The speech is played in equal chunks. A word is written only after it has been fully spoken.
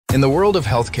In the world of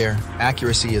healthcare,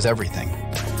 accuracy is everything.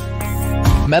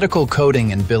 Medical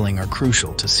coding and billing are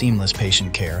crucial to seamless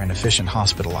patient care and efficient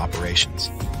hospital operations.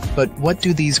 But what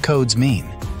do these codes mean?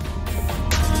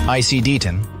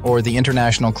 ICD-10, or the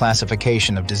International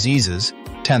Classification of Diseases,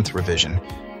 10th revision,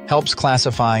 helps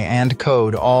classify and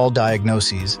code all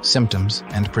diagnoses, symptoms,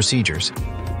 and procedures.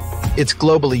 It's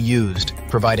globally used,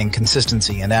 providing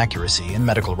consistency and accuracy in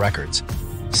medical records.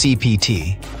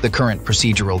 CPT, the current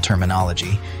procedural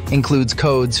terminology, includes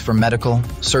codes for medical,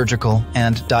 surgical,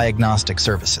 and diagnostic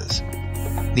services.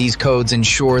 These codes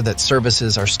ensure that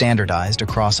services are standardized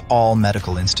across all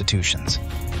medical institutions.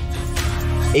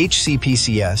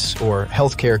 HCPCS, or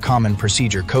Healthcare Common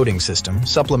Procedure Coding System,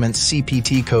 supplements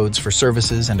CPT codes for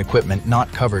services and equipment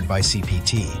not covered by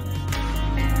CPT.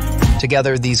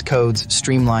 Together, these codes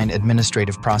streamline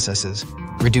administrative processes,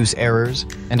 reduce errors,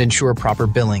 and ensure proper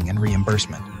billing and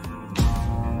reimbursement.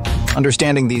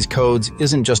 Understanding these codes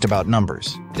isn't just about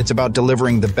numbers, it's about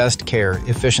delivering the best care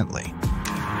efficiently.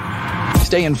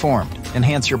 Stay informed,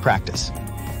 enhance your practice,